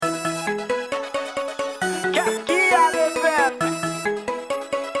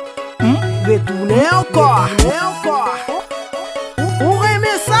retourner encore. On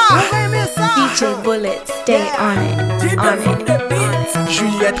remet ça. DJ Bullet, stay on it.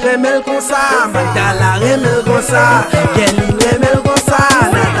 Juliette remel Konsa, Magdala remel Konsa, Kelly remel Konsa,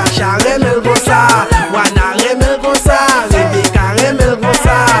 Natasha remel Konsa, Wana remel Konsa, Rebecca remel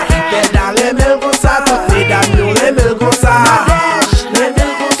Konsa, Kelda remel Konsa, toutes les dames yo remel Konsa.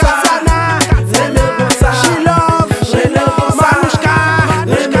 Remel Konsa, remel Konsa, She Love, remel Konsa,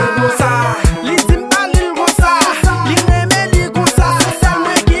 remel Konsa, Li Timba lil Konsa, Li remel li Konsa, c'est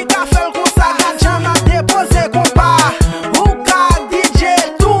moi qui ka fait Konsa, j'en a déposé compas.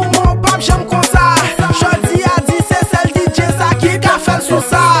 J'aime comme ça, Jodi a dit c'est celle DJ ça qui a fait sous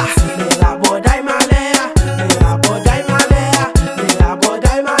ça. Mais la bodaille malère, mais la bodaille malère, mais la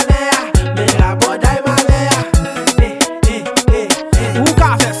bodaille malère, mais la bodaille malère. Ou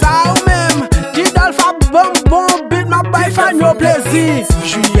qu'a fait ça ou même, qui donne fa bon beat ma baille fan au plaisir.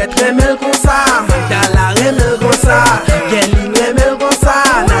 Juliette remel Konsa, Magdala remel Konsa, Kelly remel Konsa,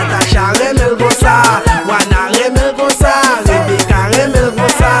 Natasha remel Konsa, Wana remel Konsa, Rebecca remel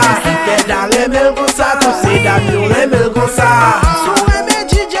Konsa, remel Konsa, tous ces dames yo remel Konsa. Sou remel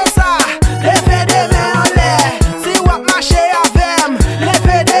DJ ça, levez des mains en l'air. Si wap marché avec,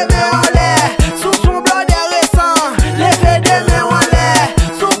 levez des mains en l'air. Sous son blond récent, levez des mains en l'air.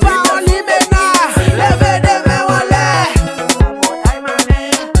 Sous pas en limena, levez des mains en l'air.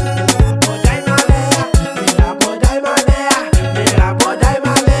 La bodaille malère, mais la bodaille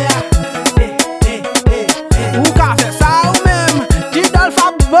malère. Ou qu'a fait ça ou même, qui donne fa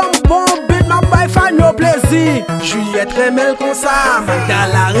bon beat ma baille fan au plaisir. Juliette remel Konsa,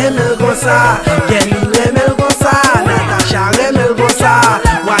 Magdala remel Konsa, Kelly remel Konsa, Natasha remel Konsa,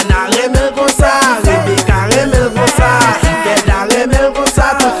 Wana remel Konsa, Rebecca remel Konsa, Kelda remel Konsa,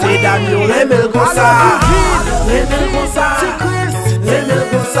 toutes les dames yo remel Konsa. Remel Konsa, remel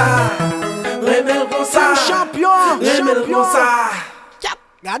Konsa, remel Konsa, champion, remel Konsa.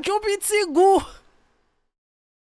 Gade yon petit goût.